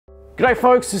G'day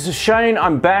folks, this is Shane.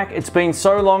 I'm back. It's been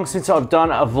so long since I've done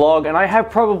a vlog, and I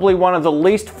have probably one of the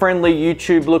least friendly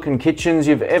YouTube looking kitchens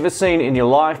you've ever seen in your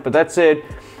life. But that said,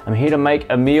 I'm here to make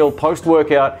a meal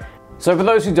post-workout. So for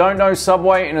those who don't know,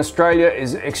 Subway in Australia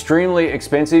is extremely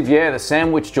expensive. Yeah, the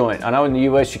sandwich joint. I know in the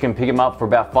US you can pick them up for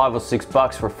about $5 or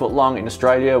 $6 for a foot long. In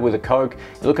Australia with a Coke,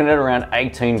 you're looking at around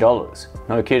 $18.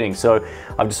 No kidding. So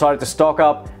I've decided to stock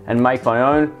up and make my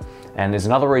own. And there's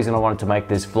another reason I wanted to make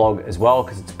this vlog as well,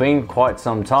 because it's been quite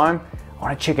some time. I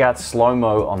want to check out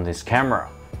slow-mo on this camera.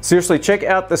 Seriously, check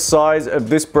out the size of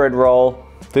this bread roll.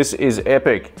 This is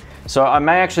epic. So I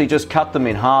may actually just cut them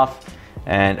in half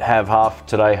and have half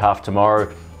today, half tomorrow.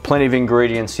 Plenty of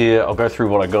ingredients here. I'll go through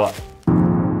what I got.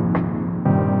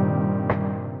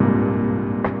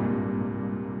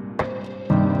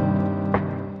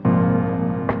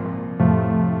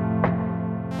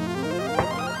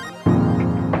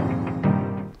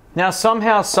 Now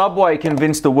somehow Subway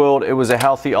convinced the world it was a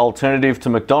healthy alternative to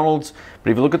McDonald's, but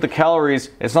if you look at the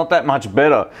calories, it's not that much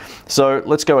better. So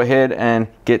let's go ahead and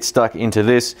get stuck into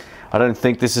this. I don't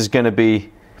think this is going to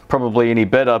be probably any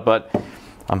better, but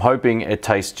I'm hoping it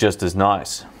tastes just as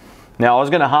nice. Now I was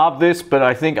going to halve this, but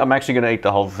I think I'm actually going to eat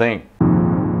the whole thing.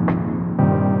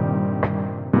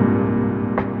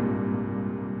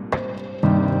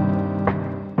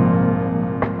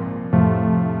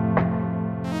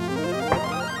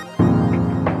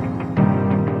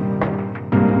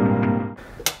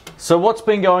 So what's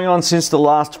been going on since the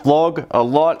last vlog? A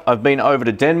lot. I've been over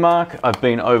to Denmark, I've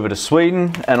been over to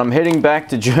Sweden, and I'm heading back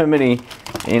to Germany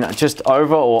in just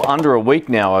over or under a week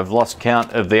now. I've lost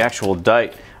count of the actual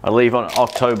date. I leave on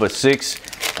October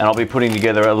 6th, and I'll be putting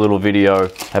together a little video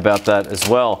about that as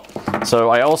well. So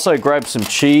I also grabbed some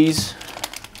cheese,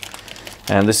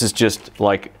 and this is just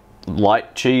like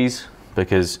light cheese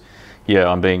because, yeah,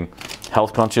 I'm being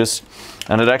health conscious.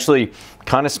 And it actually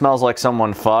kind of smells like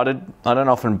someone farted. I don't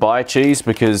often buy cheese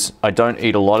because I don't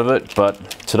eat a lot of it, but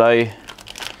today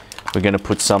we're going to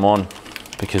put some on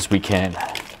because we can.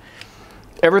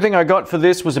 Everything I got for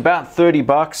this was about 30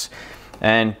 bucks,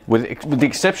 and with the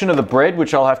exception of the bread,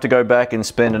 which I'll have to go back and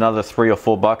spend another 3 or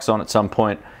 4 bucks on at some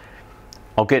point,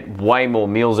 I'll get way more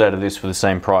meals out of this for the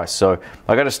same price. So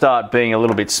I got to start being a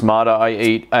little bit smarter. I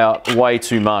eat out way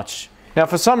too much. Now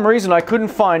for some reason I couldn't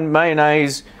find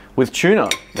mayonnaise with tuna.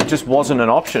 It just wasn't an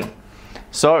option.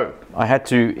 So I had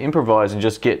to improvise and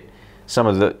just get some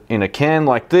of it in a can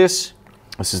like this.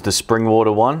 This is the spring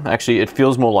water one. Actually, it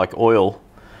feels more like oil.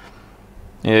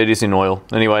 Yeah, it is in oil.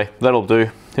 Anyway, that'll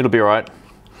do. It'll be all right.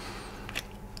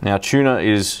 Now tuna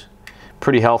is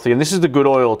pretty healthy, and this is the good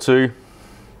oil too.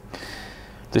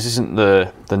 This isn't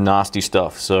the nasty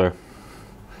stuff. So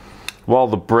while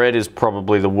the bread is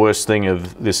probably the worst thing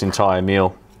of this entire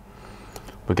meal,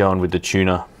 we're going with the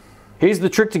tuna. Here's the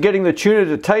trick to getting the tuna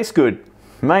to taste good.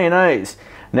 Mayonnaise.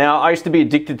 Now, I used to be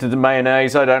addicted to the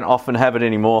mayonnaise. I don't often have it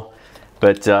anymore,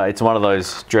 but it's one of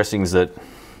those dressings that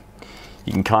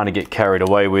you can kind of get carried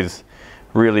away with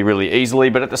really, really easily.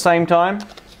 But at the same time,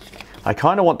 I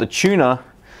kind of want the tuna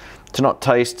to not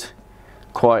taste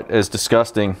quite as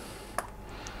disgusting.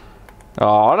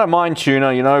 Oh, I don't mind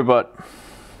tuna, you know, but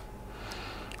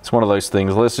it's one of those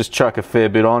things. Let's just chuck a fair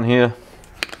bit on here.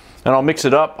 And I'll mix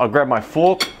it up. I'll grab my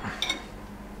fork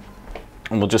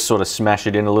and we'll just sort of smash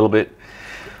it in a little bit.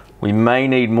 We may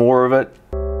need more of it.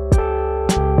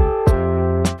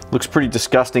 Looks pretty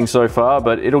disgusting so far,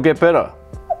 but it'll get better.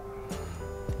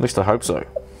 At least I hope so.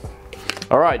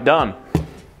 All right, done.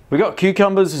 We got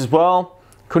cucumbers as well.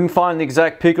 Couldn't find the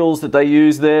exact pickles that they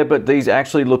use there, but these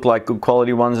actually look like good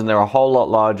quality ones, and they're a whole lot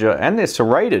larger, and they're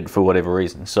serrated for whatever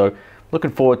reason. So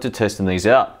looking forward to testing these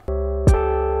out.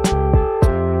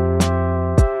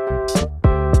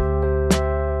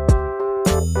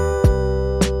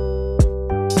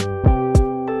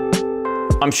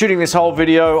 I'm shooting this whole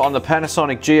video on the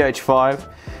Panasonic GH5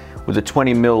 with a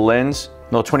 20mm lens,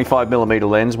 no, 25mm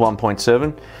lens,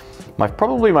 1.7.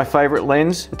 Probably my favorite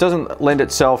lens. It doesn't lend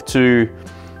itself to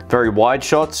very wide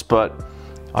shots, but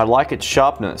I like its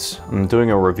sharpness. I'm doing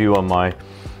a review on my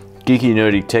Geeky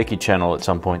Nerdy Techie channel at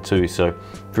some point too, so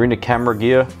if you're into camera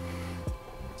gear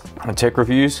and tech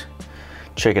reviews,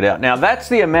 check it out. Now that's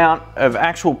the amount of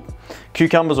actual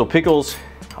cucumbers or pickles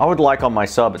I would like on my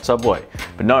sub at Subway,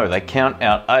 but no, they count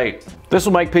out 8. This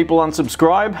will make people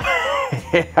unsubscribe.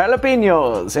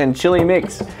 Jalapenos and chili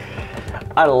mix.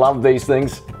 I love these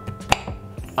things.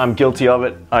 I'm guilty of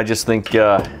it. I just think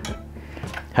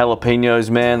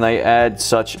jalapenos, man, they add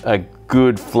such a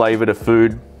good flavor to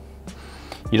food.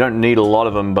 You don't need a lot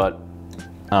of them, but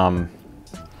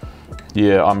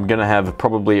yeah, I'm gonna have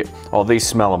probably, oh, these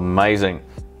smell amazing.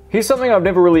 Here's something I've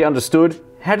never really understood.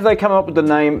 How did they come up with the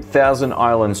name Thousand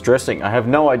Islands dressing? I have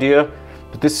no idea,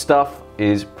 but this stuff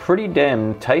is pretty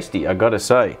damn tasty, I gotta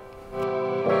say.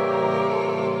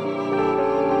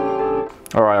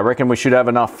 All right, I reckon we should have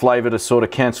enough flavor to sort of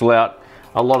cancel out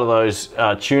a lot of those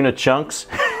tuna chunks.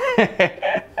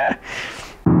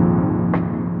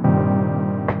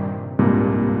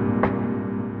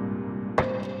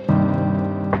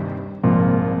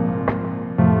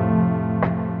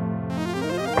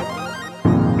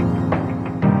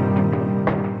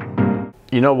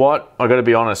 You know what? I gotta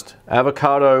be honest.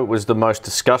 Avocado was the most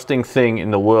disgusting thing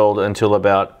in the world until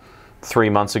about 3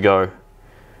 months ago,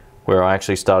 where I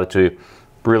actually started to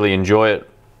really enjoy it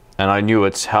and I knew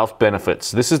its health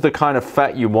benefits. This is the kind of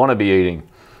fat you want to be eating.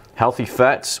 Healthy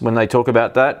fats, when they talk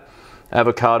about that,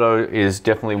 avocado is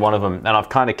definitely one of them. And I've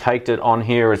kind of caked it on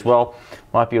here as well.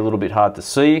 Might be a little bit hard to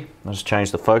see. I'll just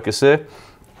change the focus there.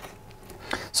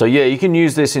 So yeah, you can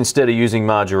use this instead of using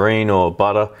margarine or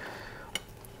butter.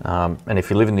 And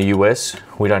if you live in the US,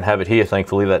 we don't have it here,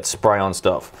 thankfully, that spray-on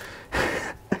stuff.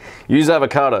 Use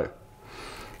avocado.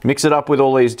 Mix it up with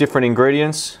all these different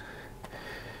ingredients,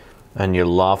 and you're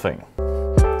laughing.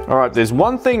 All right, there's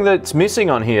one thing that's missing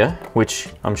on here, which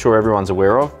I'm sure everyone's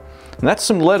aware of, and that's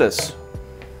some lettuce.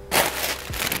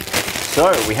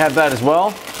 So we have that as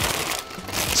well.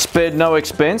 Spared no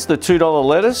expense, the $2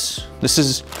 lettuce. This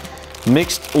is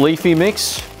mixed leafy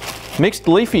mix. Mixed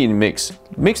leafy mix.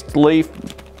 Mixed leaf.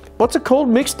 What's it called?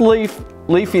 Mixed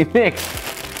leafy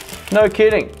mix. No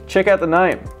kidding. Check out the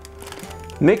name.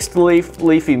 Mixed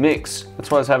leafy mix.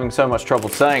 That's why I was having so much trouble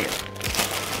saying it.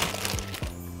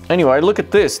 Anyway, look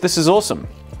at this. This is awesome.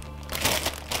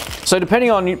 So depending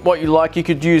on what you like, you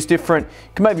could use different,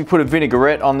 you can maybe put a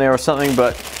vinaigrette on there or something,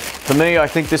 but for me, I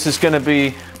think this is going to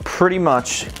be pretty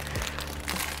much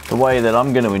the way that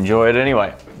I'm going to enjoy it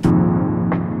anyway.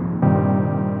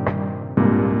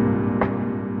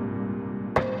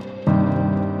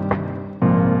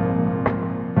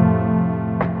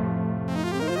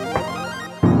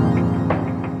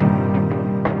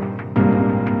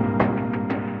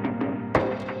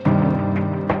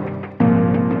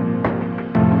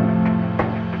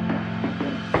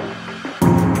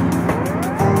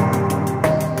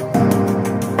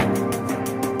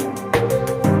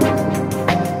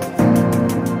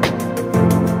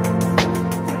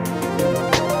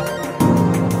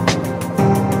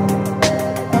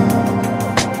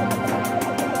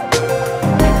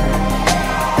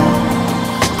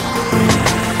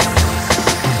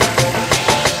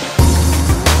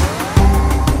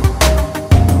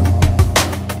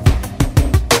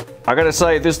 I gotta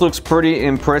say, this looks pretty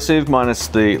impressive, minus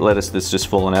the lettuce that's just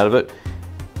fallen out of it.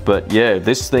 But yeah,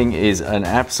 this thing is an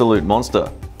absolute monster.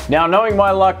 Now, knowing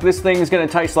my luck, this thing is gonna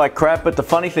taste like crap, but the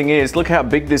funny thing is, look how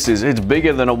big this is. It's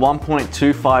bigger than a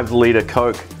 1.25 liter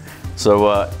Coke. So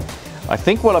I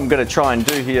think what I'm gonna try and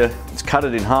do here is cut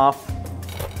it in half,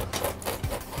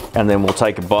 and then we'll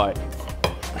take a bite.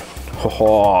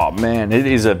 Oh man, it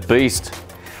is a beast.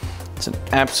 It's an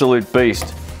absolute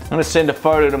beast. I'm gonna send a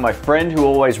photo to my friend who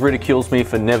always ridicules me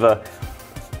for never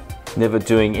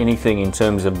doing anything in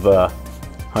terms of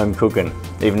home cooking,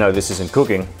 even though this isn't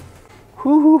cooking. It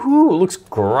looks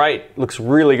great, looks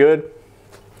really good.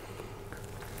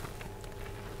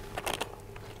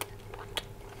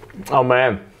 Oh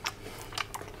man.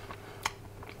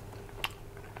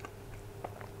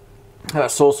 That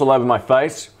sauce all over my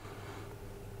face.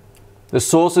 The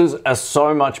sauces are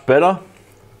so much better.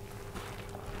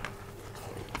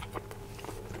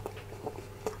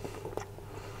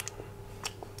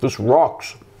 This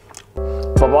rocks.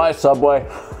 Bye-bye, Subway.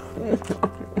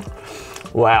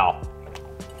 Wow,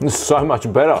 this is so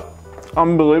much better.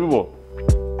 Unbelievable.